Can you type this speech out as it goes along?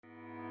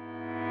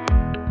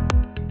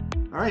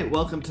All right,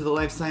 welcome to the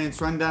Life Science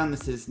Rundown.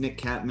 This is Nick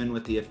Kapman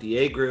with the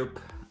FDA Group.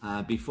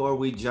 Before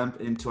we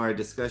jump into our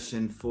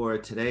discussion for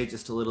today,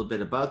 just a little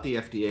bit about the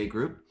FDA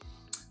Group.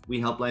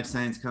 We help life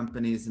science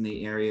companies in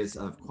the areas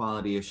of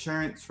quality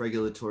assurance,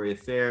 regulatory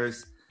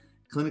affairs,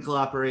 clinical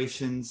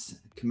operations,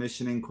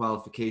 commissioning,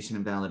 qualification,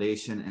 and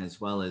validation, as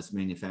well as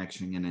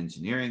manufacturing and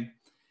engineering.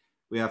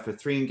 We offer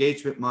 3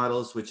 engagement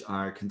models, which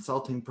are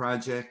consulting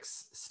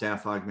projects,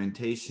 staff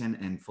augmentation,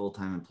 and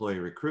full-time employee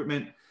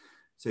recruitment.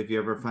 So if you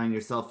ever find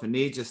yourself in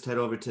need, just head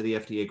over to the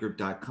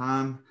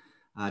FDAgroup.com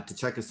to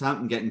check us out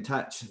and get in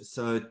touch.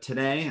 So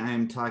today I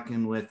am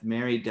talking with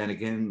Mary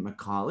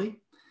Denigan-Macauley,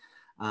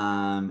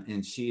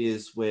 and she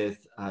is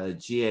with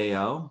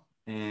GAO.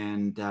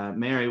 And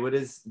Mary, what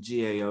does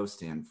GAO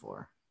stand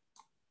for?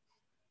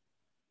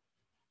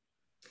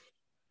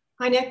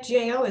 Hi, Nick.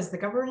 GAO is the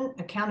Government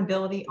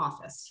Accountability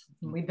Office.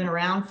 We've been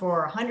around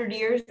for 100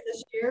 years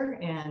this year,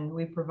 and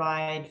we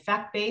provide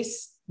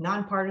fact-based,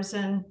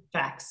 nonpartisan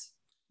facts.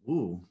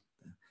 Ooh,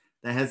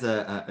 that has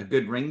a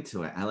good ring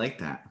to it. I like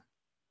that.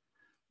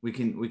 We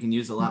can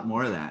use a lot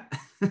more of that.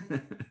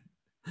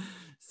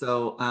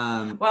 So,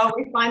 well,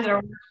 we find that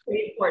are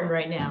pretty important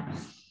right now.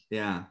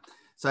 Yeah.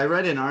 So I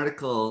read an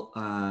article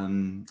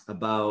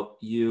about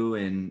you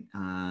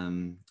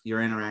and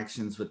your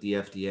interactions with the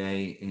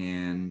FDA,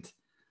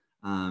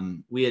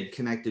 and we had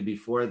connected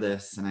before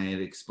this, and I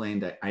had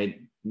explained that I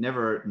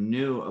never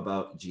knew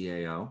about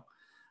GAO.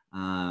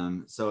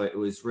 So it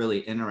was really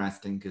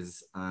interesting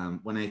because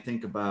when I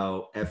think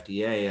about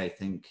FDA, I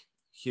think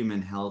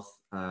human health,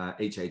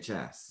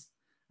 HHS.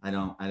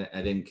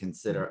 I didn't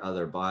consider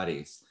other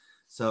bodies.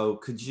 So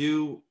could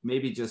you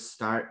maybe just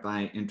start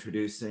by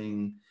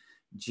introducing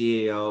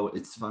GAO,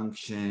 its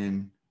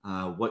function,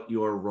 what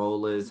your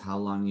role is, how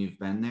long you've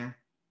been there?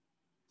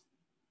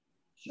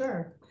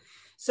 Sure.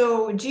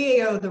 So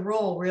GAO, the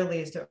role really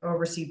is to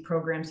oversee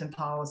programs and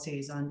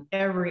policies on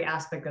every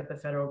aspect that the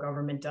federal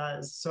government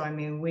does. So, I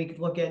mean, we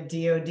look at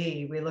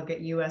DOD, we look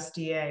at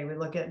USDA, we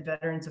look at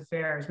Veterans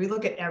Affairs, we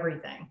look at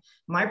everything.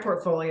 My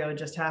portfolio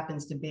just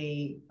happens to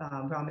be,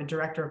 I'm a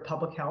director of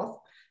public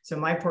health. So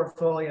my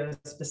portfolio is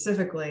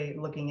specifically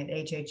looking at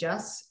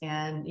HHS,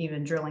 and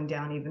even drilling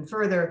down even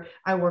further,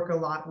 I work a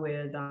lot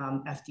with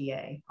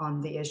FDA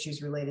on the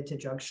issues related to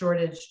drug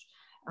shortage,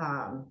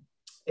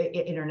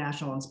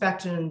 international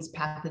inspections,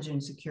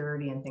 pathogen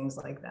security, and things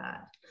like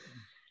that.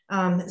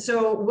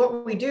 So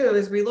what we do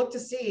is we look to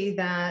see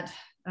that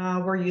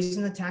we're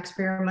using the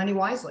taxpayer money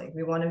wisely.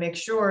 We want to make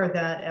sure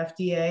that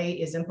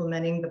FDA is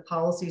implementing the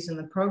policies and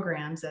the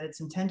programs that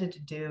it's intended to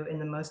do in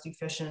the most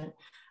efficient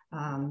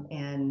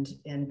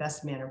and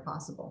best manner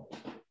possible.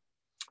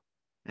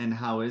 And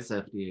how is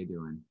FDA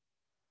doing?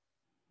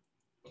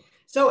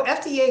 So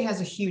FDA has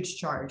a huge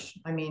charge.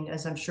 I mean,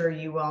 as I'm sure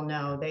you well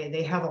know,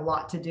 they have a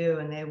lot to do,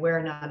 and they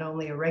wear not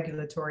only a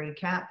regulatory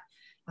cap,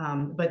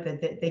 but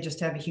that they just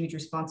have a huge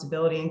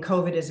responsibility. And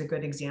COVID is a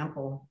good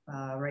example.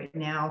 Right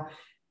now,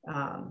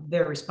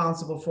 they're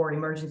responsible for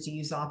emergency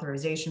use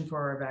authorization for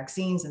our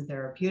vaccines and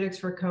therapeutics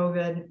for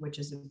COVID, which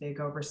is a big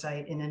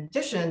oversight. In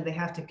addition, they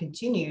have to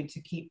continue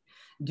to keep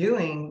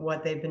doing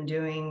what they've been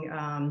doing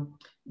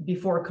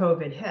before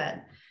COVID hit.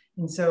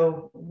 And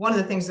so one of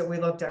the things that we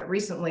looked at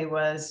recently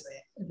was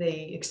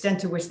the extent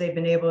to which they've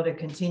been able to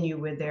continue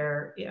with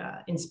their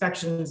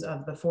inspections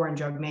of the foreign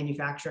drug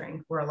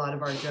manufacturing, where a lot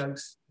of our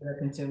drugs that are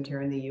consumed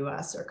here in the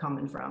US are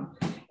coming from.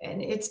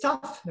 And it's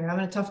tough. They're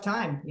having a tough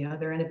time. You know,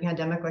 they're in a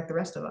pandemic like the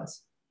rest of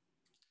us.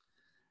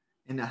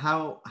 And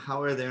how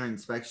are their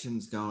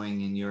inspections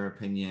going, in your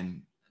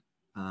opinion,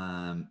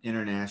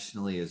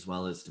 internationally as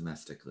well as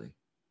domestically?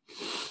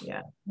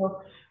 Yeah,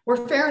 well,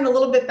 we're faring a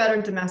little bit better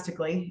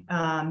domestically.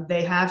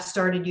 They have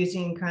started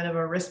using kind of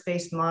a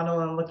risk-based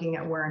model and looking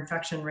at where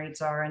infection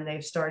rates are, and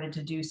they've started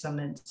to do some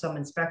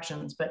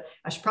inspections. But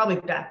I should probably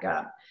back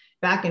up.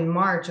 Back in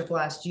March of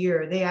last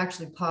year, they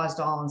actually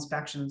paused all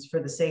inspections for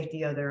the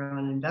safety of their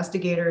own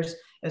investigators,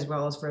 as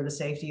well as for the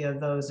safety of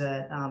those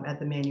at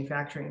the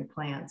manufacturing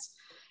plants.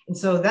 And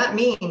so that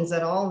means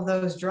that all of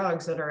those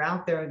drugs that are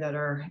out there that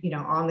are, you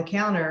know, on the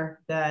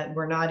counter, that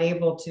we're not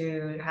able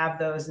to have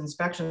those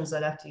inspections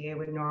that FDA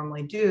would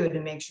normally do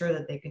to make sure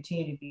that they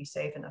continue to be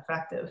safe and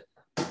effective.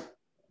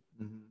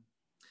 Mm-hmm.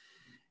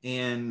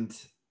 And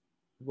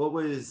what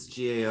was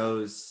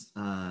GAO's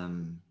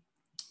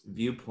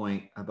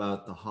viewpoint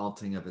about the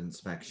halting of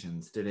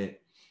inspections? Did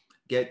it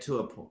get to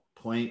a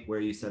point where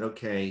you said,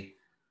 okay,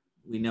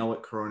 we know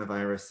what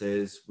coronavirus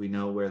is, we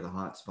know where the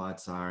hot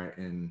spots are,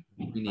 and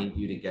we need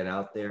you to get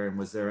out there? And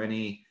was there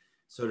any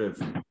sort of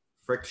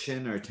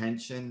friction or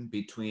tension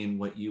between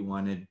what you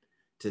wanted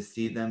to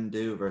see them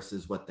do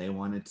versus what they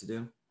wanted to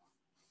do?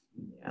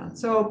 Yeah,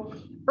 so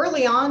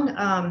early on,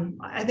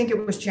 I think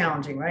it was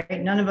challenging,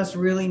 right? None of us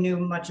really knew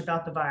much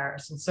about the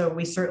virus. And so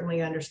we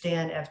certainly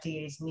understand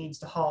FDA's needs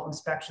to halt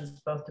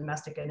inspections, both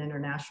domestic and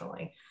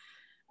internationally.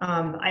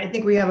 I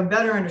think we have a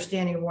better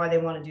understanding of why they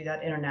want to do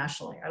that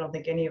internationally. I don't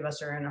think any of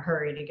us are in a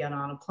hurry to get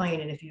on a plane.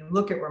 And if you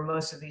look at where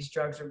most of these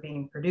drugs are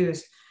being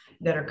produced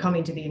that are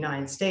coming to the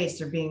United States,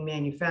 they're being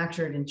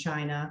manufactured in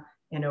China,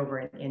 and over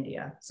in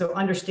India. So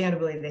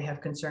understandably, they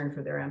have concern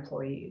for their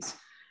employees.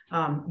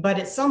 But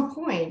at some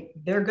point,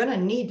 they're going to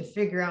need to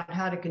figure out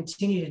how to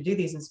continue to do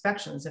these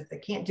inspections. If they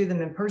can't do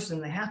them in person,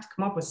 they have to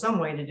come up with some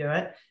way to do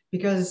it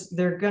because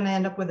they're going to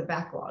end up with a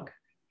backlog.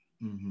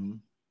 Mm-hmm.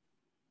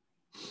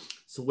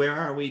 So where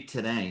are we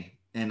today?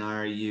 And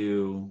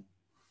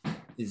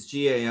is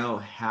GAO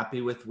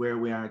happy with where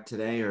we are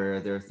today, or are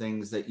there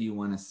things that you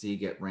want to see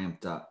get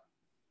ramped up?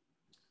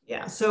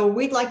 Yeah, so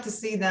we'd like to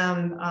see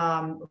them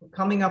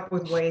coming up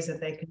with ways that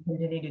they can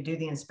continue to do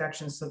the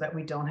inspections so that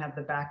we don't have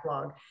the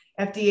backlog.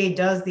 FDA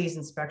does these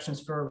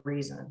inspections for a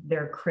reason.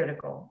 They're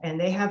critical, and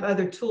they have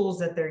other tools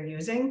that they're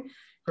using.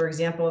 For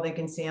example, they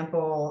can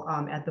sample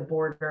at the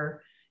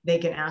border. They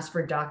can ask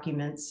for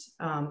documents,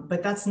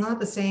 but that's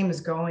not the same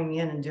as going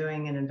in and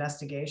doing an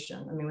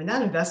investigation. I mean, when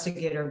that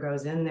investigator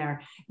goes in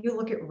there, you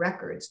look at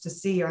records to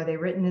see, are they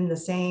written in the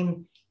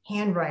same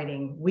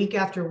handwriting week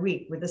after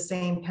week with the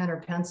same pen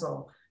or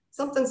pencil?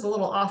 Something's a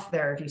little off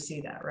there if you see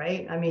that,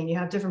 right? I mean, you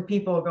have different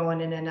people going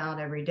in and out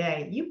every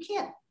day. You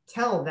can't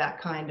tell that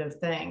kind of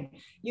thing.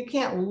 You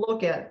can't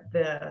look at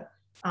the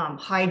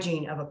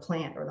hygiene of a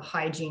plant or the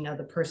hygiene of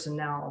the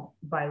personnel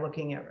by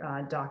looking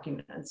at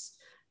documents.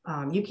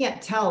 You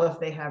can't tell if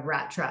they have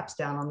rat traps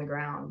down on the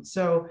ground.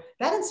 So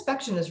that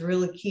inspection is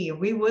really key. And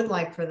we would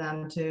like for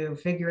them to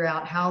figure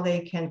out how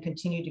they can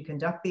continue to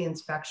conduct the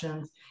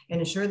inspections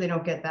and ensure they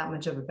don't get that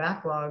much of a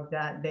backlog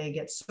that they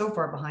get so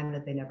far behind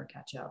that they never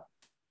catch up.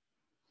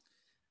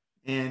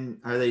 And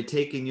are they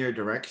taking your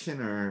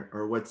direction,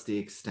 or what's the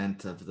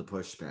extent of the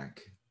pushback?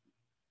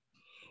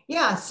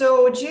 Yeah,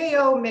 so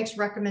GAO makes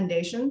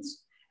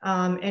recommendations,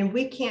 and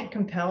we can't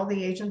compel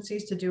the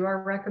agencies to do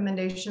our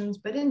recommendations,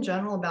 but in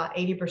general, about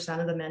 80%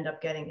 of them end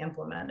up getting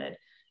implemented.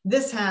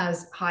 This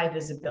has high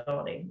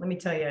visibility. Let me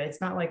tell you, it's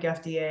not like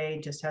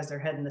FDA just has their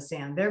head in the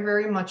sand. They're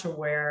very much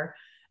aware.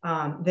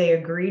 They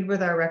agreed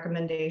with our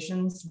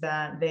recommendations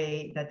that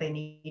they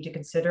need to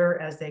consider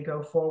as they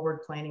go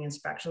forward planning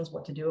inspections,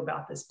 what to do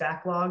about this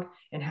backlog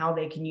and how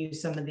they can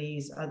use some of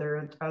these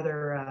other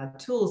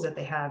tools that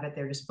they have at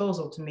their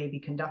disposal to maybe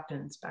conduct an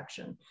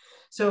inspection.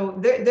 So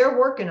they're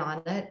working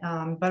on it,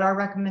 but our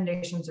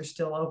recommendations are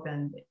still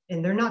open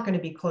and they're not going to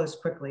be closed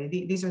quickly.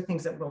 These are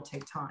things that will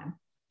take time.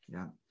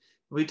 Yeah.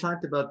 We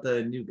talked about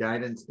the new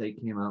guidance they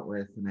came out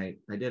with, and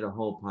I did a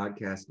whole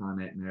podcast on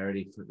it, and I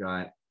already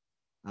forgot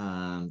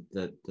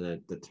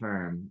the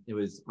term. It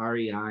was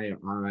REI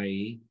or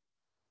RIE.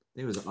 I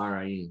think it was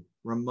RIE,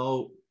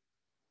 remote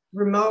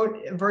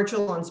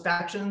virtual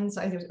inspections,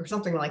 I think, or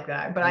something like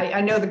that. But I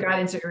know the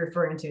guidance that you're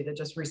referring to that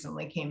just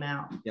recently came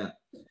out. Yeah.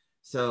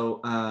 So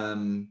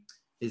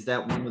is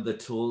that one of the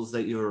tools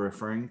that you were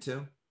referring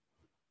to?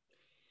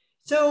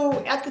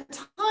 So at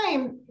the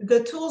time,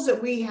 the tools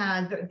that we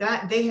had,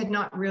 that they had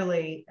not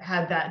really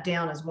had that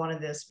down as one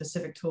of the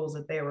specific tools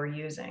that they were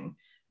using.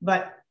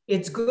 But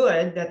it's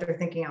good that they're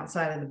thinking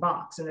outside of the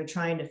box and they're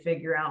trying to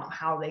figure out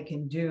how they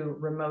can do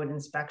remote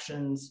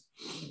inspections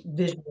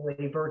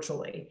visually,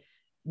 virtually.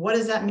 What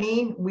does that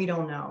mean? We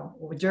don't know.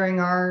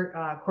 During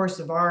our course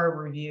of our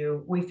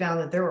review, we found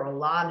that there were a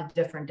lot of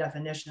different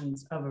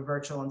definitions of a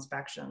virtual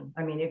inspection.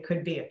 I mean, it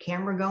could be a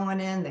camera going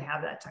in. They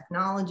have that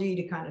technology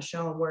to kind of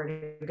show them where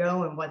to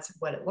go and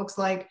what it looks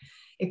like.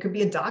 It could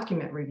be a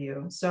document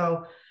review.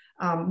 So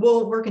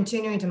we're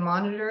continuing to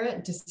monitor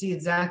it to see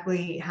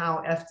exactly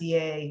how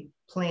FDA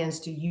plans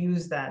to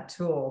use that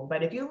tool.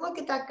 But if you look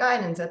at that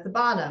guidance at the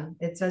bottom,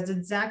 it says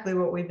exactly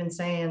what we've been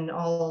saying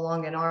all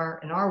along in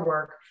our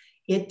work.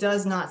 It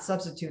does not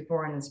substitute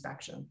for an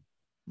inspection.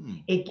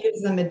 It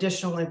gives them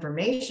additional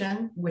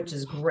information, which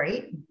is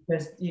great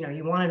because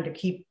you want them to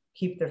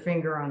keep their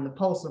finger on the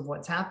pulse of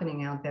what's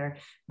happening out there,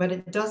 but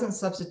it doesn't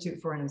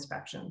substitute for an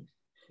inspection.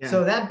 Yeah.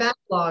 So that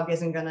backlog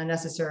isn't going to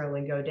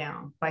necessarily go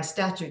down. By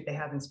statute, they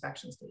have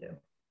inspections to do.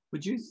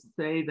 Would you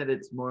say that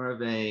it's more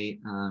of a,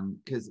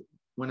 because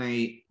when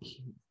I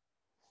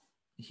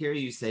hear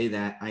you say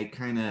that,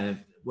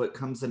 what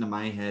comes into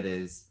my head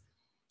is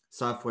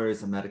software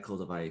is a medical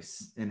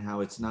device and how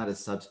it's not a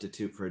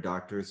substitute for a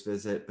doctor's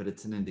visit, but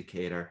it's an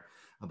indicator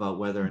about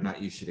whether or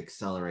not you should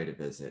accelerate a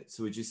visit.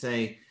 So would you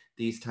say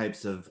these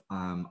types of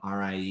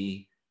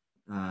RIE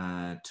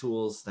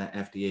tools that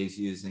FDA is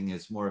using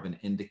is more of an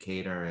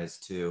indicator as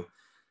to,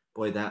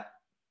 boy, that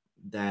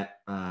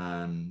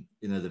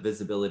the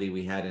visibility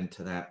we had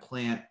into that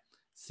plant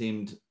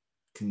seemed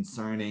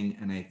concerning,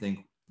 and I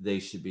think they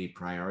should be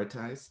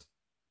prioritized?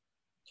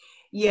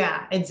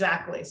 Yeah,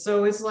 exactly.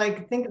 So it's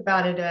like, think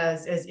about it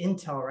as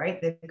intel,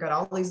 right? They've got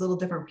all these little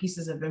different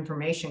pieces of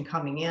information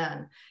coming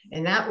in.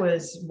 And that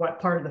was what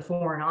part of the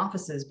foreign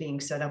offices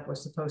being set up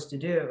was supposed to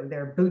do.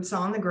 They're boots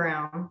on the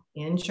ground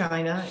in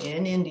China,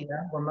 in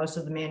India, where most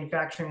of the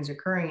manufacturing is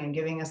occurring, and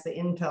giving us the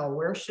intel.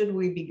 Where should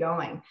we be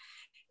going?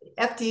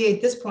 FDA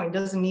at this point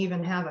doesn't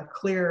even have a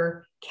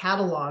clear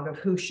catalog of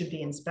who should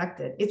be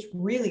inspected. It's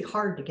really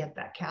hard to get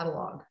that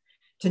catalog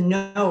to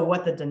know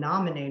what the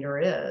denominator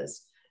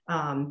is.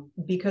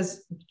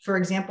 Because, for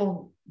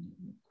example,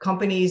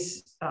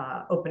 companies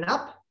open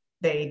up,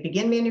 They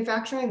begin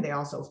manufacturing, they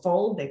also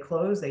fold, they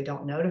close, they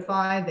don't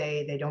notify,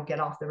 they don't get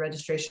off the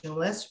registration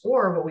list.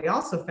 Or what we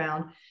also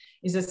found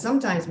is that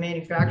sometimes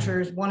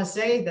manufacturers want to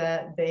say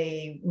that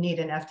they need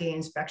an FDA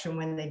inspection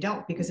when they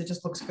don't, because it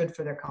just looks good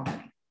for their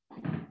company.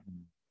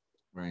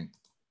 Right.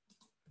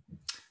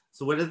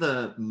 So what are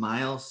the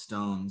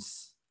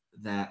milestones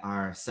that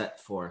are set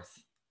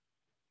forth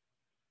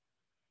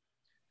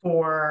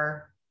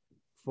For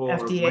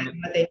FDA,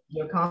 what they need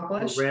to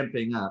accomplish?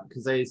 Ramping up,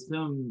 because I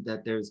assume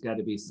that there's got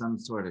to be some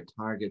sort of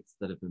targets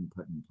that have been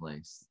put in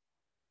place.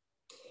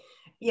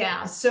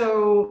 Yeah,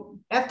 so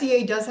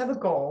FDA does have a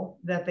goal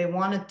that they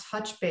want to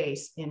touch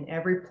base in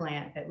every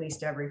plant at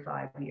least every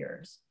 5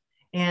 years.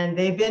 And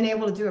they've been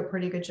able to do a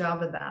pretty good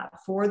job of that.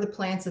 For the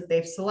plants that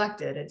they've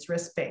selected, it's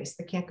risk-based.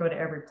 They can't go to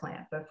every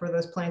plant, but for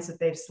those plants that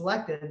they've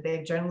selected,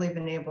 they've generally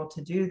been able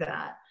to do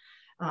that.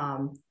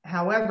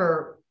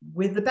 However,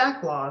 with the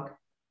backlog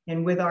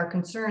and with our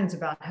concerns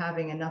about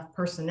having enough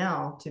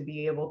personnel to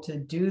be able to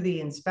do the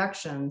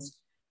inspections,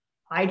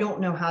 I don't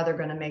know how they're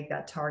going to make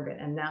that target.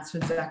 And that's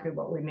exactly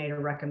what we made a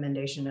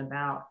recommendation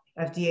about.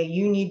 FDA,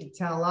 you need to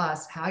tell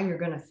us how you're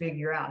going to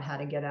figure out how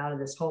to get out of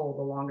this hole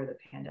the longer the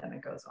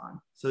pandemic goes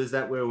on. So is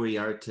that where we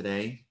are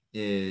today?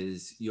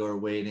 Is you're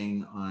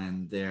waiting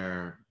on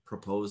their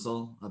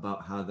proposal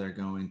about how they're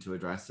going to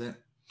address it?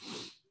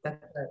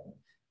 That's right.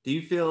 Do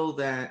you feel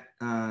that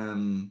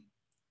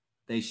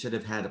they should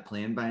have had a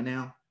plan by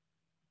now?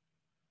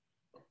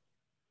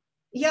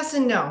 Yes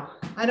and no.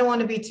 I don't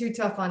want to be too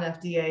tough on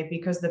FDA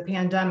because the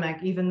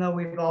pandemic, even though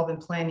we've all been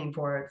planning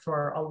for it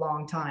for a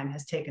long time,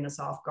 has taken us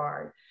off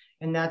guard.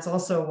 And that's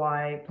also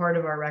why part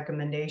of our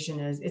recommendation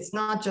is it's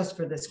not just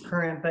for this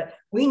current, but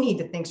we need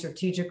to think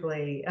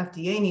strategically.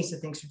 FDA needs to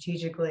think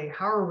strategically.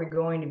 How are we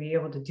going to be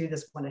able to do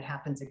this when it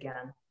happens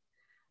again?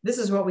 This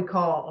is what we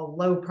call a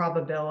low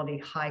probability,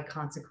 high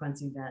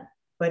consequence event,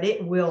 but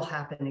it will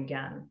happen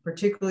again,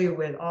 particularly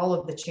with all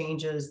of the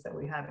changes that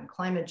we have in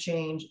climate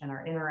change and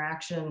our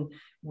interaction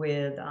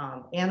with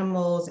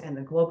animals and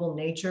the global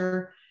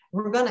nature.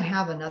 We're going to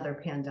have another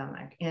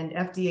pandemic, and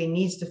FDA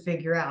needs to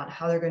figure out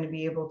how they're going to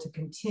be able to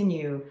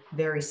continue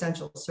their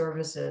essential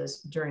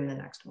services during the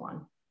next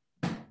one.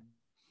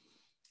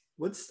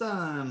 What's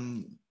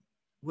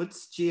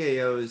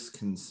GAO's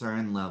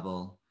concern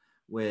level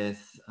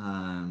with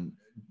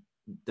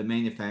the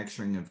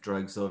manufacturing of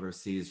drugs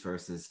overseas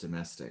versus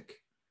domestic?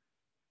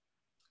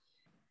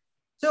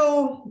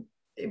 So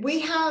we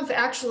have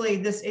actually,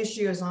 this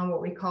issue is on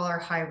what we call our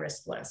high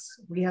risk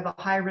list. We have a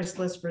high risk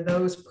list for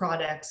those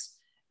products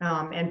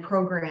and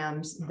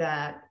programs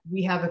that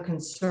we have a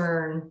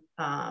concern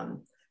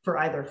for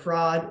either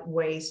fraud,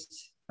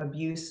 waste,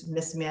 abuse,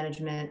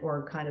 mismanagement,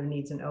 or kind of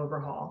needs an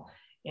overhaul.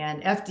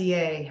 And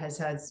FDA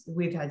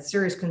we've had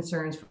serious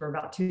concerns for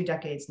about 2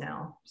 decades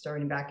now,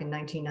 starting back in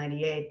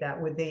 1998, that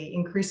with the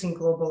increasing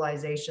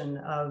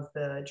globalization of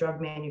the drug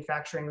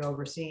manufacturing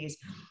overseas,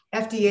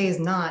 FDA is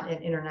not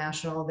an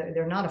international,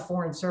 they're not a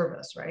foreign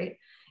service, right?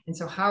 And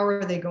so how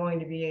are they going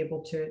to be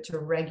able to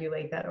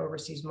regulate that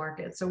overseas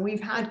market? So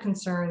we've had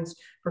concerns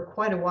for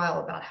quite a while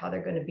about how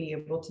they're going to be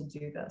able to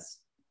do this.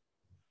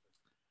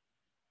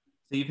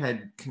 So you've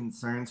had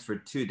concerns for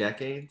 2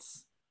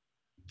 decades?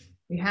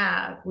 We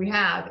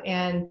have.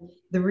 And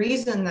the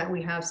reason that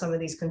we have some of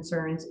these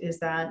concerns is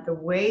that the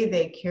way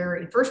they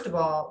carry, first of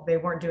all, they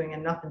weren't doing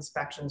enough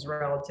inspections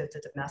relative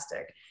to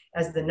domestic.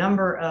 As the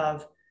number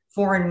of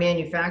foreign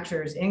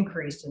manufacturers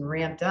increased and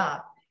ramped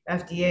up,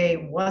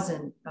 FDA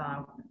wasn't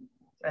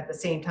at the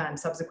same time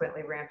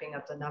subsequently ramping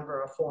up the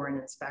number of foreign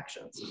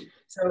inspections.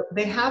 So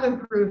they have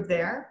improved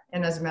there.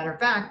 And as a matter of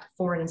fact,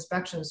 foreign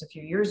inspections a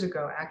few years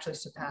ago actually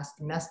surpassed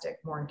domestic,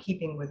 more in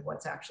keeping with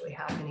what's actually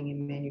happening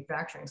in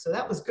manufacturing. So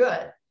that was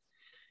good.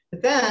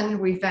 But then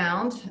we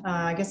found,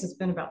 I guess it's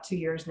been about 2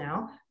 years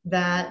now,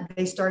 that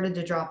they started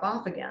to drop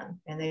off again.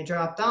 And they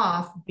dropped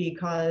off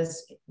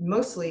because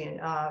mostly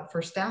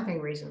for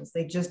staffing reasons.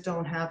 They just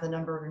don't have the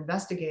number of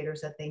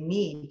investigators that they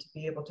need to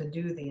be able to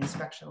do the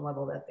inspection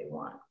level that they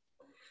want.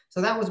 So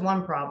that was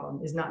one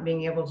problem, is not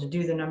being able to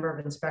do the number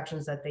of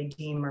inspections that they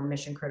deem are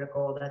mission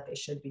critical that they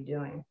should be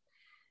doing.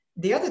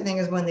 The other thing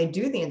is when they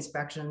do the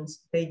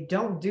inspections, they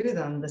don't do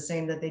them the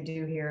same that they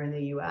do here in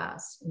the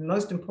US. And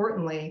most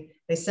importantly,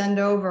 they send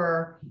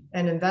over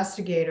an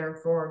investigator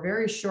for a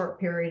very short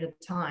period of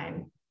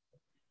time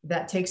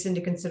that takes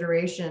into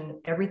consideration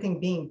everything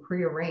being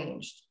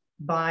prearranged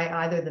by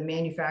either the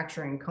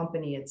manufacturing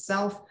company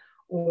itself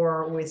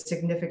or with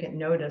significant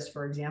notice.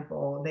 For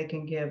example, they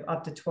can give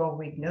up to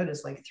 12-week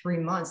notice, like 3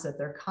 months that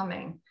they're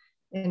coming.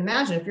 And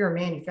imagine if you're a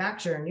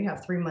manufacturer and you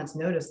have 3 months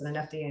notice that an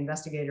FDA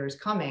investigator is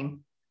coming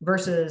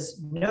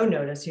versus no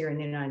notice here in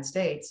the United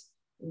States,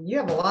 you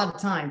have a lot of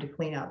time to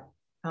clean up.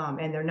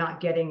 And they're not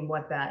getting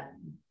what that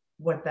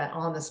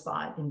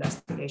on-the-spot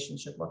investigation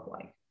should look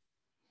like.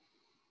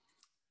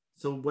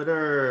 So what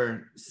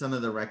are some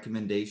of the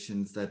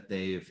recommendations that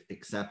they've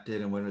accepted,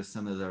 and what are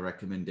some of the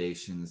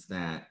recommendations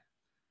that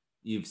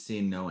you've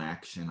seen no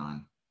action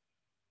on?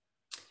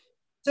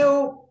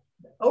 So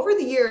Over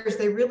the years,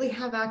 they really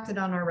have acted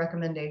on our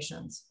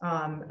recommendations.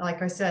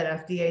 Like I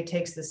said, FDA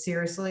takes this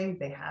seriously.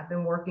 They have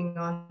been working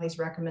on these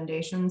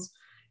recommendations.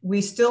 We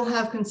still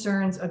have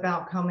concerns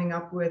about coming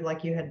up with,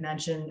 like you had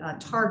mentioned,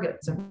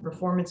 targets and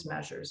performance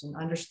measures, and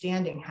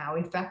understanding how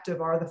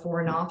effective are the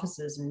foreign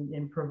offices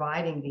in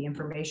providing the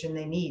information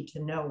they need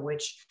to know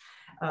which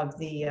of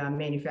the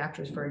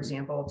manufacturers, for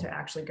example, to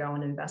actually go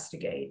and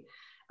investigate.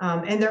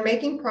 And they're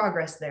making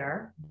progress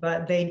there,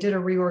 but they did a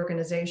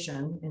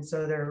reorganization. And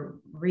so they're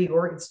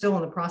still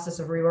in the process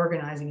of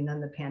reorganizing, and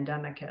then the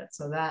pandemic hit.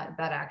 So that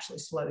actually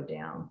slowed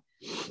down.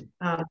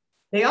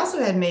 They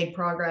also had made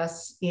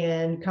progress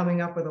in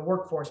coming up with a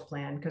workforce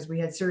plan, because we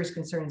had serious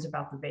concerns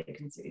about the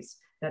vacancies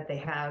that they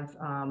have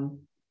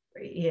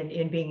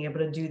in being able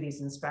to do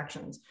these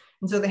inspections.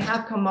 And so they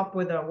have come up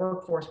with a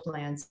workforce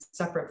plan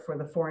separate for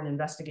the foreign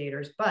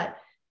investigators, but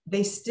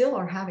they still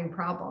are having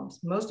problems.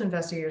 Most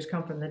investigators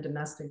come from the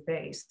domestic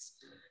base.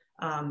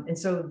 And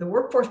so the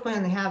workforce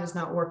plan they have is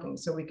not working.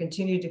 So we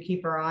continue to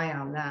keep our eye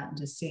on that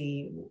to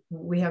see,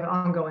 we have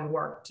ongoing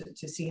work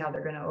to see how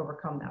they're going to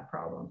overcome that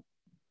problem.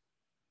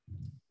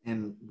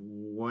 And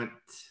what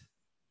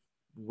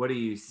are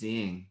you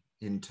seeing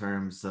in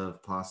terms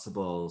of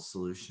possible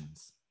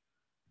solutions?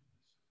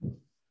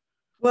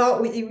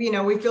 Well,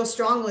 we feel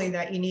strongly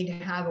that you need to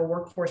have a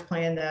workforce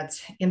plan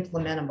that's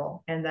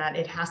implementable, and that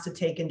it has to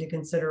take into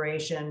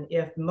consideration,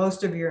 if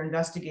most of your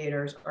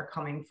investigators are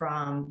coming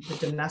from the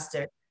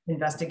domestic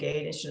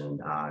investigation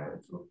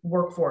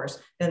workforce,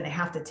 then they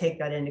have to take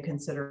that into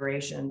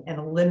consideration and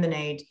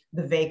eliminate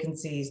the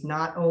vacancies,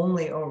 not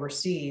only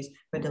overseas,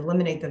 but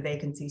eliminate the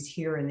vacancies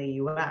here in the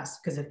US.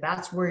 Because if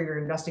that's where your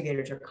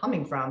investigators are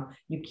coming from,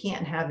 you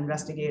can't have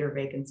investigator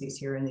vacancies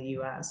here in the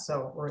US.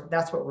 So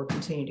that's what we're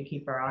continuing to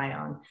keep our eye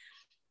on.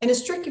 And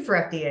it's tricky for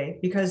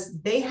FDA,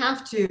 because they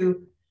have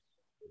to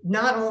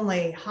not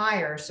only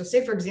hire, so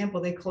say for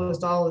example, they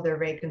closed all of their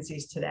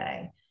vacancies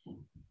today.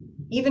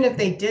 Even if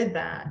they did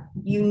that,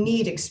 you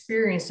need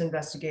experienced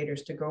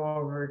investigators to go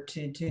over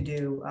to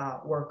do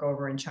work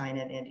over in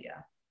China and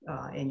India,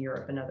 in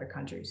Europe and other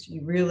countries.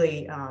 You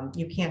really,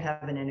 you can't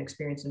have an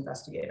inexperienced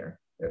investigator,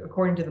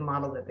 according to the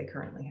model that they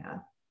currently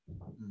have.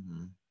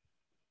 Mm-hmm.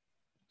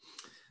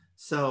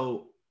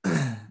 So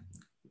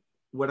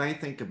what I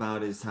think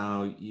about is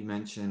how you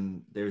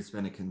mentioned there's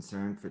been a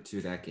concern for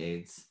 2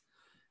 decades.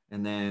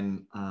 And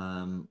then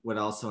what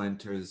also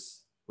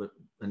enters,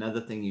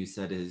 another thing you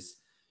said is,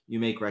 you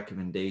make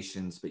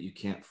recommendations, but you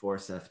can't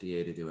force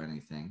FDA to do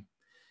anything.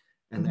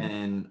 And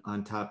then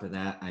on top of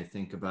that, I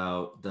think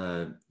about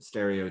the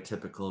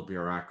stereotypical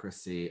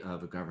bureaucracy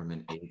of a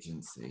government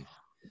agency.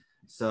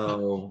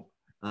 So,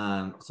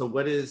 so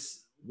what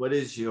is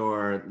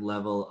your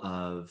level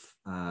of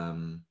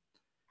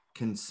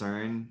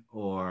concern,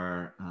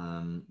 or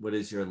what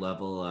is your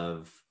level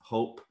of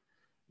hope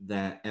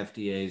that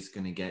FDA is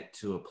going to get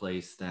to a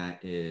place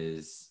that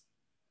is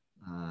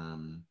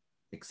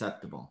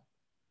acceptable?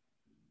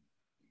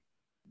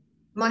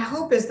 My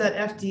hope is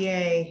that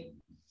FDA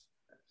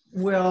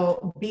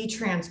will be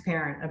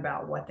transparent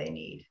about what they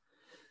need,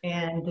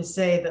 and to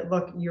say that,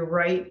 look, you're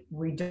right,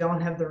 we don't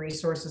have the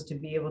resources to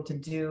be able to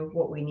do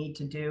what we need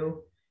to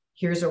do.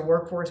 Here's a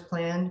workforce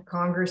plan.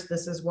 Congress,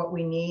 this is what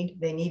we need.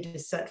 They need to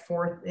set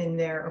forth in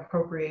their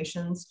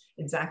appropriations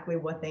exactly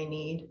what they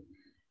need.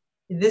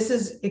 This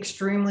is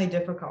extremely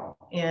difficult,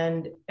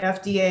 and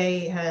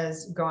FDA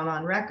has gone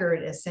on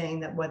record as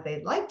saying that what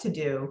they'd like to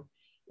do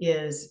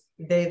is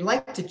they'd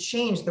like to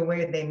change the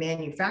way they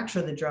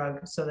manufacture the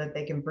drug, so that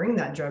they can bring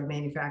that drug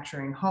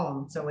manufacturing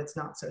home, so it's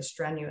not so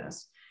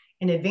strenuous.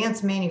 And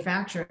advanced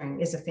manufacturing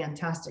is a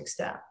fantastic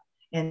step,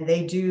 and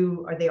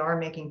they are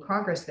making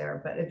progress there,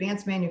 but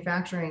advanced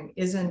manufacturing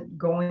isn't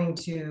going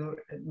to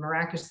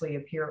miraculously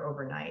appear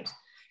overnight.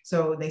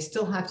 So they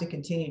still have to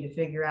continue to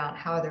figure out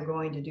how they're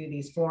going to do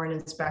these foreign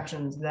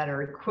inspections that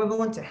are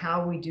equivalent to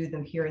how we do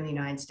them here in the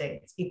United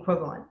States.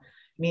 Equivalent,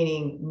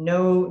 meaning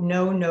no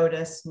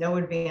notice, no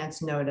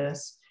advance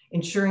notice,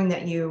 ensuring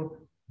that you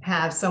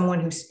have someone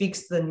who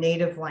speaks the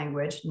native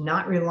language,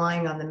 not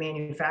relying on the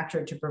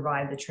manufacturer to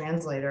provide the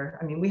translator.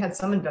 I mean, we had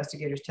some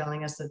investigators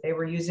telling us that they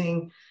were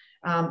using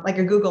like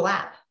a Google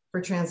app for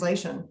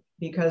translation,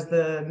 because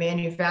the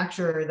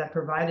manufacturer that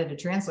provided a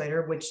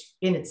translator, which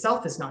in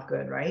itself is not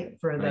good, right?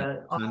 For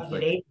the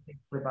audit agency to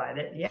provide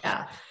it,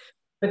 yeah.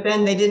 But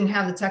then they didn't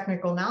have the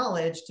technical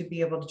knowledge to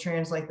be able to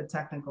translate the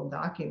technical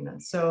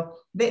documents. So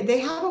they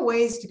have a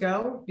ways to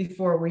go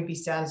before we'd be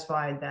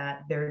satisfied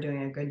that they're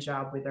doing a good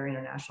job with their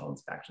international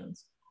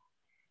inspections.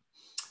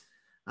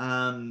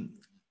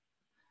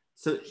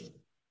 So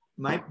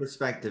my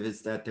perspective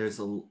is that there's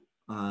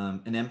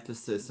an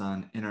emphasis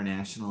on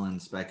international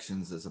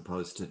inspections as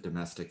opposed to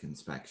domestic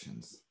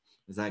inspections.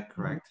 Is that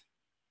correct?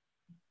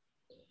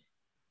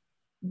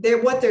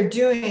 What they're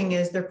doing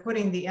is they're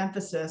putting the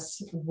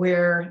emphasis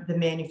where the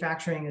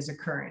manufacturing is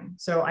occurring.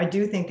 So I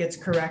do think it's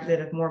correct that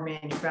if more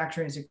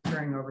manufacturing is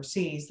occurring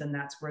overseas, then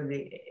that's where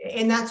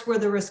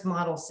the risk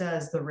model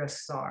says the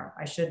risks are.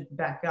 I should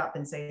back up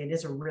and say it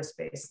is a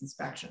risk-based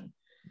inspection.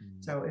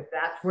 So if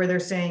that's where they're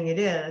saying it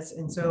is,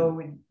 and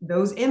so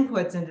those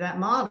inputs into that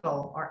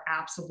model are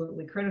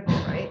absolutely critical,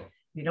 right?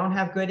 If you don't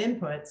have good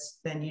inputs,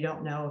 then you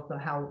don't know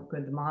if how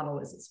good the model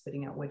is at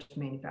spitting out which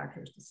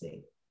manufacturers to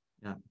see.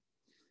 Yeah.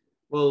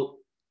 Well,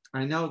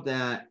 I know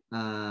that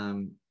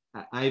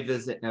I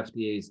visit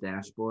FDA's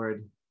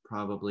dashboard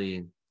probably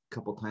a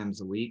couple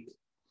times a week,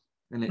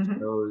 and it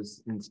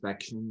shows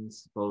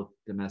inspections, both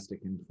domestic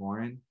and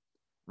foreign,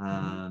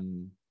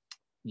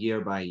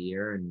 year by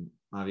year. And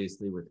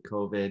obviously with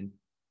COVID,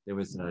 there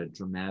was a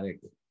dramatic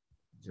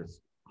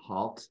just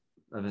halt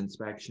of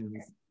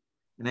inspections.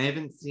 And I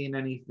haven't seen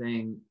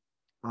anything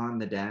on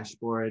the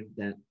dashboard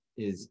that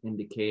is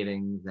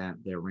indicating that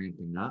they're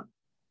ramping up.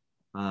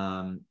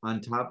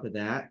 On top of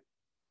that,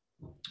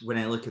 when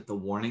I look at the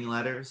warning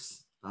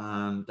letters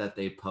that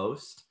they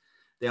post,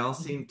 they all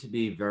seem to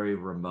be very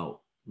remote,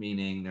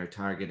 meaning they're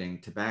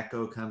targeting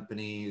tobacco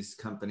companies,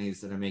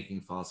 companies that are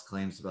making false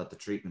claims about the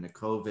treatment of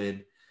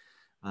COVID.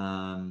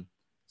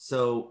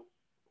 So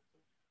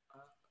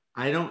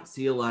I don't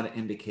see a lot of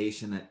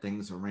indication that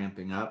things are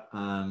ramping up.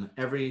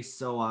 Every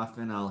so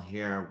often I'll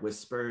hear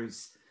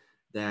whispers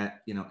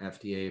that, you know,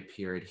 FDA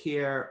appeared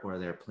here or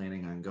they're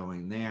planning on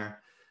going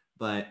there,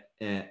 but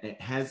it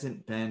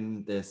hasn't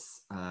been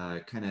this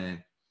kind of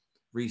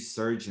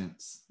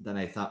resurgence that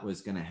I thought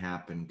was going to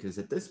happen. Because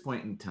at this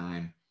point in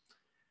time,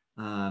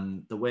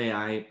 the way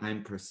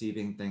I'm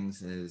perceiving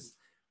things is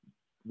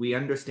we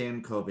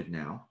understand COVID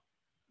now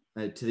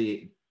to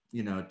the,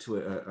 you know, to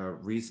a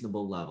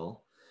reasonable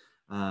level.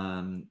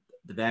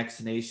 The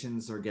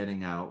vaccinations are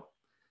getting out.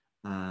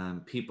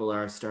 People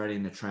are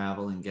starting to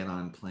travel and get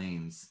on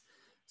planes.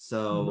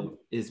 So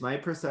is my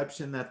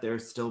perception that they're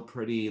still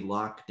pretty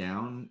locked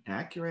down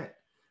accurate?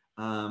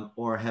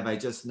 Or have I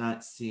just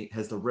not seen,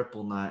 has the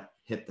ripple not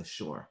hit the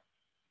shore?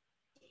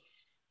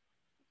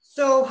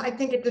 So I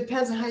think it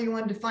depends on how you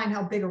want to define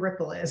how big a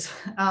ripple is.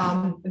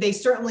 They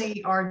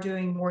certainly are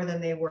doing more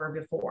than they were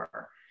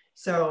before.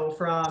 So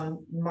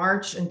from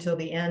March until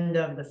the end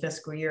of the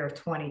fiscal year of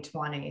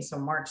 2020, so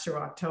March through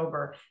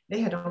October, they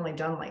had only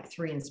done like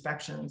 3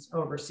 inspections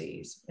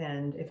overseas.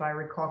 And if I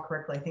recall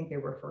correctly, I think they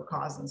were for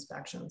cause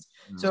inspections.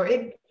 So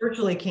it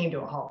virtually came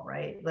to a halt,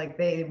 right? Like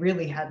they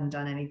really hadn't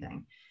done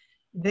anything.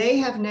 They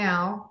have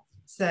now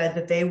said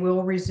that they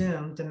will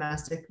resume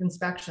domestic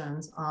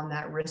inspections on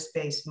that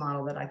risk-based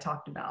model that I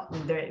talked about.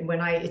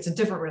 It's a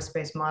different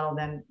risk-based model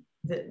than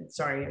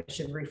sorry, I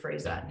should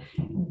rephrase that.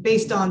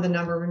 Based on the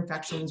number of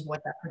infections,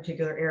 what that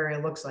particular area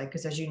looks like,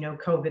 because as you know,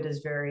 COVID is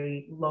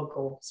very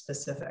local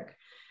specific.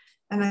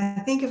 And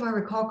I think if I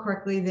recall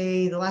correctly,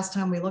 the last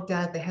time we looked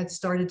at it, they had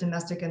started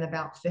domestic and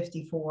about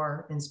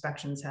 54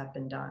 inspections have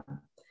been done.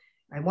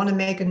 I want to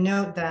make a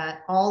note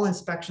that all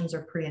inspections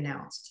are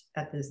pre-announced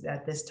at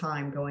this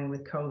time going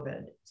with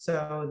COVID.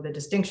 So the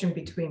distinction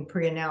between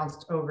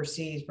pre-announced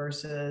overseas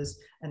versus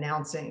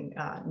announcing,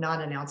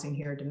 not announcing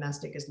here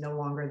domestic is no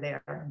longer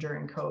there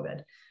during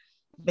COVID.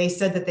 They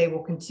said that they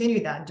will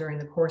continue that during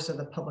the course of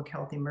the public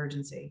health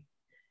emergency.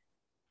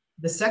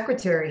 The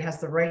secretary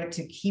has the right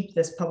to keep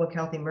this public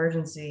health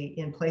emergency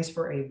in place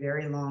for a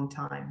very long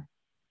time.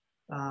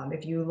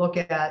 If you look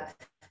at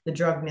the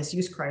drug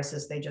misuse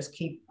crisis, they just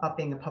keep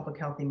upping a public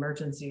health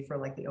emergency for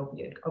like the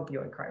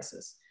opioid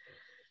crisis.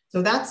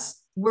 So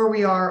that's where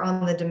we are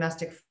on the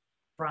domestic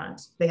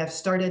front. They have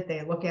started,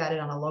 they look at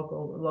it on a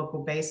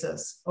local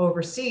basis.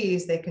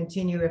 Overseas, they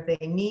continue if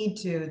they need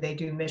to, they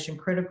do mission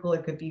critical.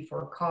 It could be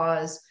for a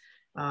cause.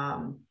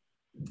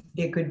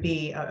 It could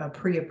be a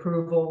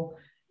pre-approval,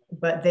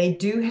 but they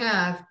do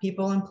have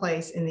people in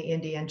place in the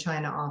India and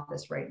China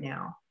office right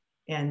now.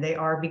 And they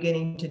are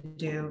beginning to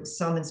do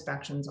some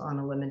inspections on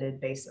a limited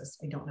basis.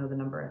 I don't know the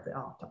number at the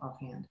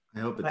offhand. I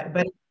hope it's,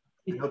 but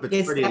I hope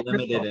it's pretty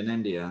limited in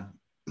India.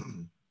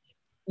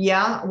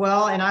 Yeah,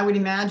 well, and I would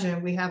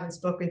imagine we haven't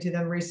spoken to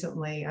them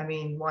recently. I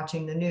mean,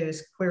 watching the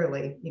news,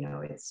 clearly, you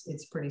know,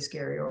 it's pretty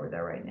scary over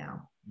there right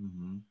now.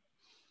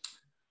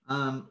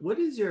 What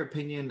is your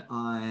opinion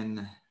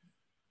on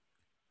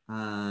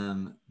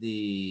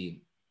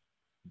the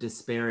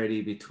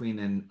disparity between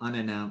an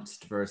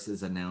unannounced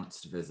versus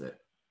announced visit?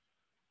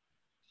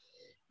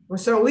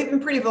 So we've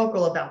been pretty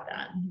vocal about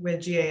that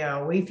with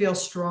GAO. We feel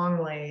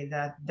strongly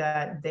that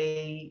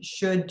they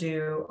should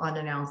do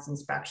unannounced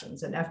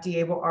inspections, and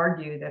FDA will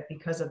argue that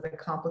because of the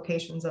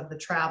complications of the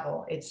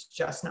travel, it's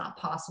just not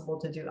possible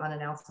to do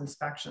unannounced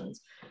inspections.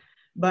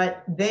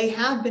 But they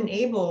have been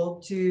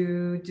able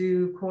to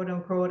do, quote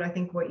unquote, I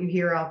think what you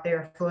hear out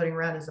there floating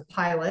around is a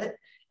pilot.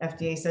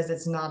 FDA says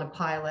it's not a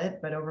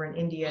pilot, but over in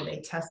India, they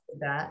tested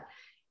that.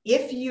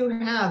 If you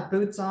have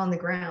boots on the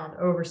ground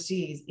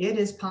overseas, it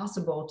is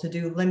possible to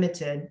do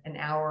limited, an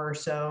hour or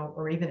so,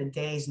 or even a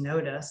day's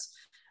notice,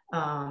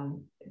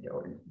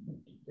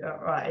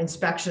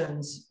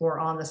 inspections or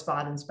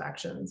on-the-spot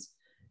inspections.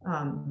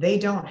 They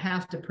don't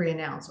have to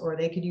pre-announce, or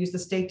they could use the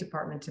State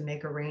Department to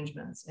make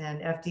arrangements.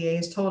 And FDA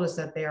has told us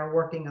that they are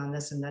working on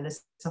this, and that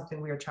is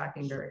something we are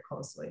tracking very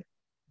closely.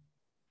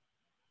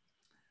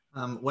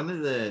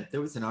 There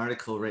was an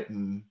article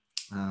written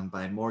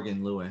by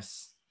Morgan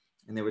Lewis,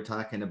 and they were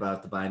talking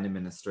about the Biden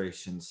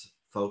administration's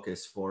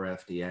focus for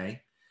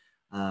FDA.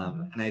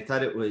 And I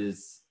thought it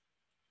was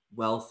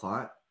well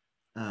thought,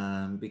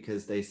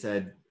 because they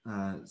said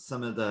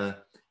some of the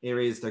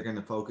areas they're going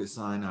to focus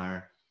on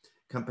are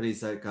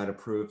companies that got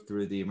approved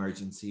through the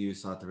Emergency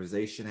Use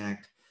Authorization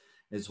Act,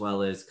 as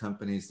well as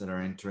companies that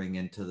are entering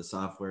into the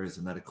software as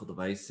a medical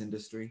device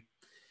industry.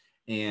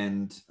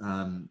 And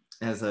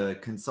as a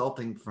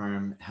consulting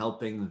firm,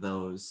 helping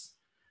those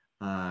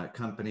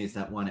companies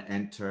that want to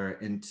enter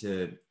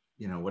into,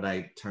 what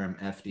I term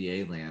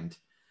FDA land,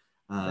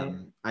 Right.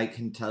 I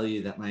can tell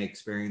you that my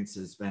experience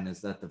has been is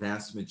that the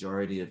vast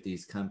majority of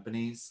these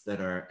companies that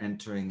are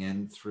entering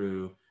in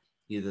through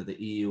either the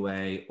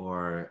EUA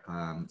or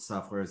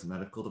software as a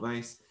medical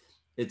device,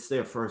 it's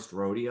their first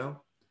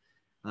rodeo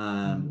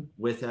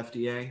with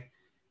FDA.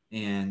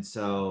 And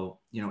so,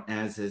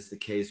 as is the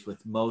case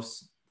with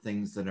most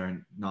things that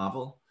are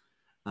novel,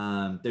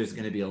 there's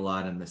going to be a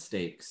lot of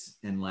mistakes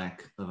and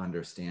lack of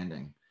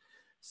understanding.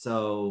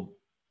 So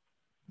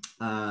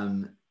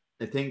I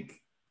think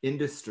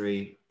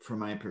industry, from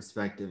my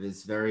perspective,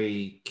 is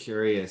very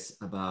curious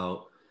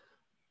about,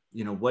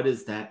 what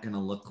is that going to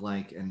look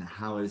like and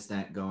how is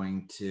that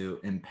going to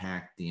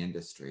impact the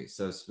industry?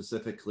 So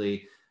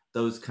specifically,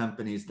 those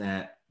companies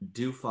that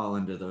do fall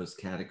into those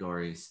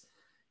categories,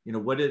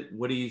 what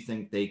do you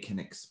think they can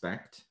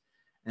expect?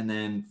 And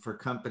then for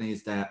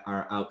companies that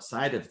are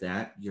outside of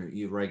that,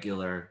 your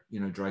regular,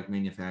 drug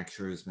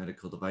manufacturers,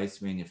 medical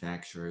device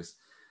manufacturers,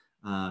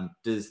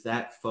 does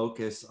that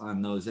focus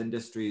on those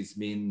industries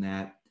mean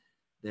that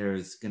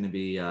there's going to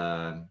be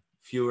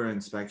fewer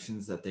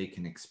inspections that they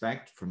can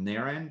expect from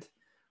their end?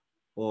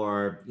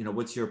 Or,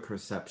 what's your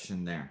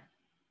perception there?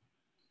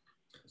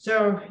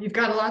 So you've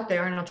got a lot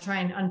there, and I'll try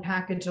and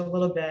unpackage a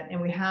little bit.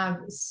 And we have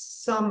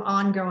some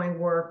ongoing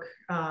work.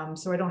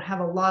 So I don't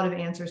have a lot of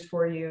answers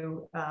for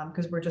you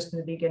because we're just in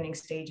the beginning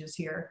stages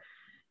here.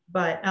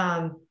 But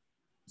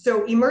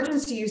so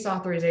emergency use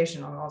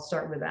authorization, I'll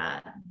start with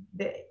that.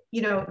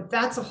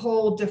 That's a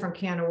whole different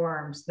can of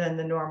worms than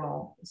the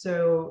normal.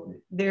 So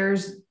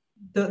there's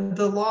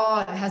the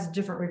law has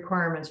different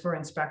requirements for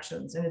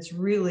inspections, and it's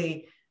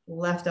really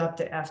left up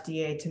to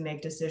FDA to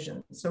make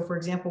decisions. So for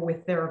example,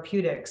 with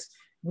therapeutics,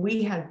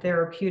 we had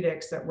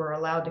therapeutics that were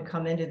allowed to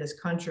come into this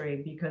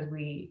country because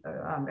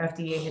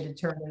FDA had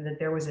determined that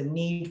there was a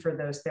need for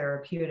those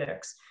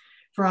therapeutics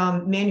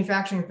from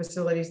manufacturing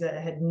facilities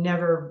that had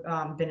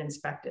never been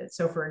inspected.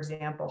 So for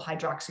example,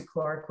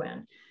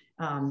 hydroxychloroquine,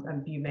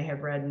 you may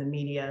have read in the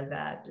media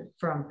that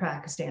from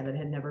Pakistan that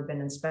had never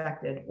been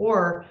inspected.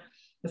 Or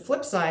the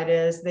flip side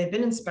is they've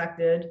been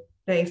inspected,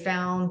 they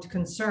found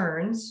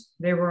concerns,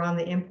 they were on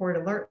the import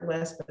alert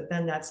list, but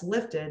then that's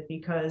lifted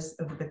because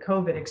of the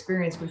COVID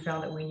experience. We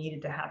found that we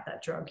needed to have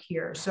that drug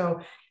here. So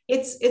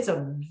it's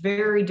a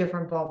very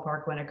different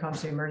ballpark when it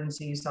comes to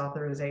emergency use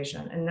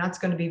authorization. And that's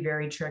going to be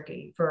very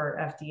tricky for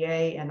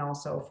FDA and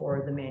also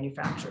for the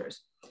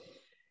manufacturers.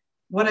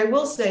 What I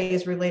will say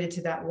is related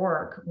to that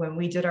work, when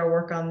we did our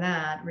work on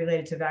that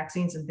related to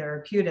vaccines and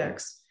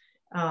therapeutics,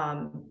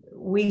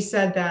 we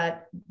said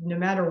that no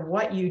matter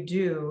what you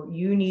do,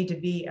 you need to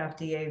be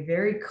FDA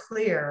very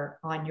clear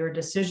on your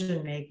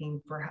decision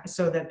making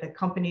so that the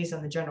companies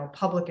and the general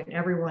public and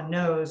everyone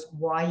knows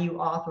why you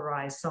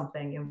authorize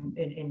something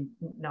and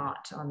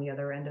not on the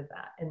other end of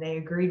that. And they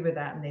agreed with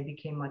that, and they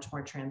became much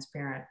more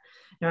transparent.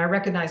 Now, I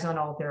recognize not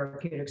all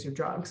therapeutics are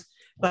drugs,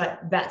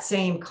 but that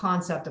same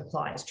concept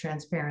applies.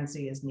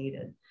 Transparency is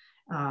needed.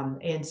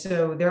 And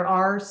so there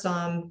are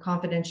some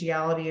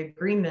confidentiality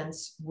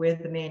agreements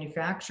with the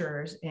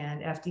manufacturers,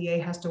 and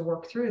FDA has to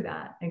work through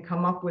that and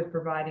come up with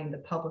providing the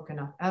public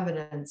enough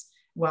evidence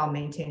while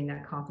maintaining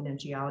that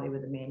confidentiality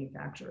with the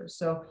manufacturers.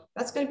 So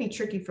that's going to be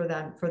tricky for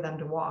them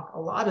to walk. A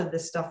lot of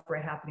this stuff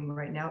happening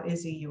right now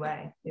is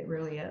EUA. It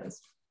really is.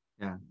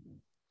 Yeah.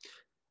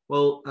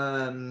 Well,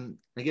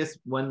 I guess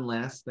one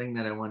last thing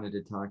that I wanted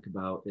to talk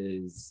about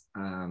is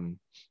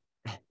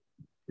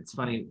it's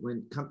funny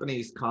when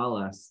companies call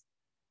us.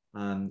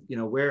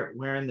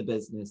 We're in the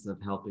business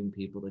of helping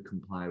people to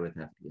comply with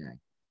FDA.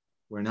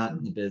 We're not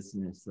in the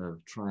business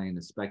of trying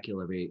to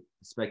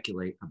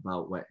speculate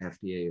about what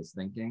FDA is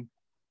thinking.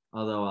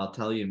 Although I'll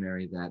tell you,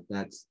 Mary, that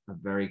that's a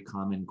very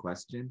common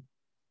question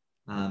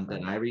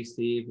that I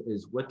receive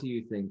is, what do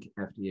you think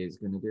FDA is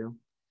going to do?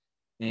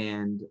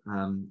 And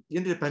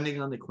depending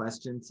on the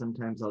question,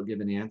 sometimes I'll give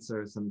an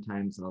answer.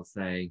 Sometimes I'll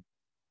say,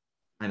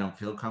 I don't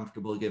feel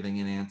comfortable giving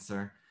an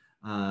answer.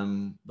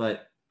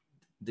 But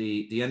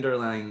the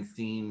underlying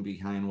theme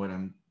behind what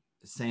I'm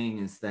saying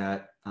is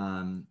that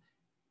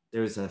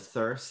there's a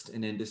thirst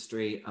in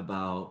industry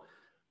about,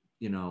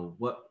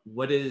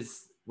 what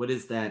is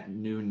that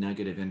new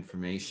negative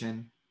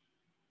information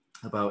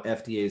about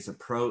FDA's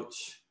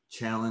approach,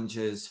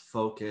 challenges,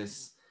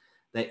 focus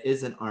that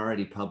isn't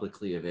already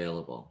publicly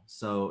available.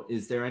 So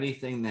is there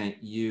anything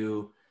that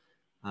you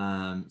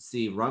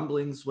see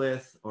rumblings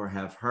with or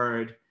have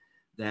heard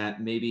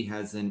that maybe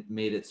hasn't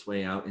made its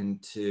way out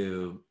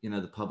into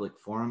the public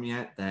forum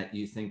yet that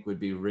you think would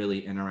be really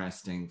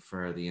interesting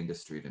for the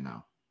industry to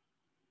know?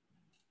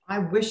 I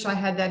wish I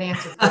had that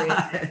answer for you.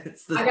 I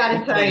got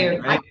to tell you,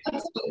 right? I can't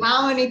tell you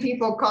how many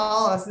people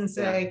call us and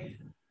say,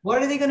 what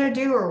are they going to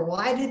do? Or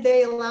why did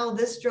they allow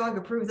this drug,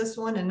 approve this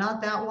one and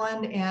not that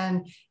one?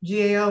 And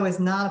GAO is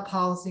not a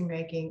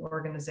policy-making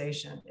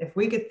organization. If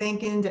we could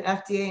think into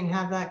FDA and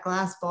have that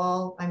glass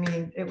ball, I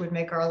mean, it would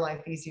make our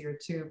life easier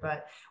too,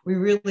 but we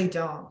really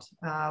don't.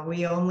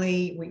 We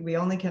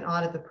only can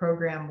audit the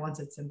program once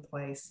it's in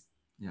place.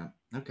 Yeah.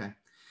 Okay.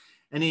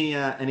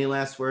 Any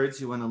last words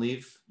you want to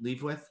leave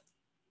with?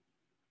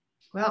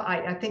 Well,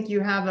 I think you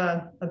have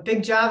a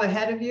big job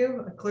ahead of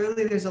you.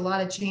 Clearly, there's a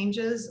lot of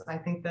changes. I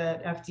think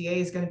that FDA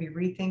is going to be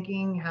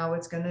rethinking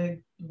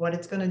what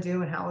it's going to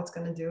do and how it's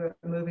going to do it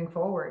moving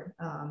forward.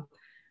 I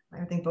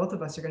think both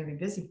of us are going to be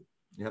busy.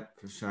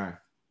 Yep, for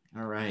sure.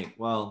 All right.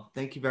 Well,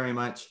 thank you very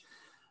much.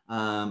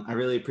 I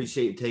really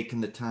appreciate you taking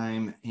the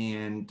time.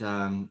 And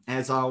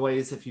as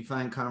always, if you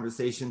find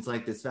conversations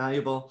like this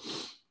valuable,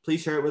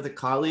 please share it with a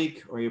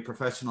colleague or your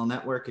professional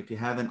network if you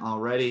haven't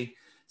already.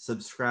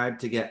 Subscribe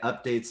to get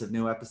updates of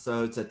new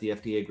episodes at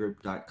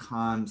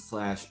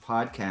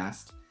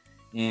thefdagroup.com/podcast,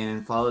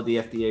 and follow the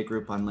FDA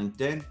group on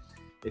LinkedIn.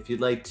 If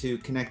you'd like to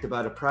connect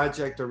about a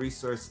project or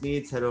resource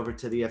needs, head over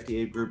to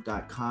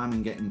thefdagroup.com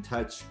and get in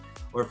touch,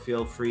 or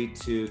feel free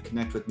to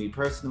connect with me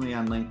personally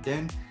on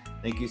LinkedIn.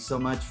 Thank you so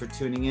much for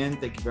tuning in.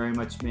 Thank you very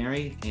much,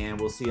 Mary, and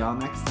we'll see y'all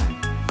next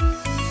time.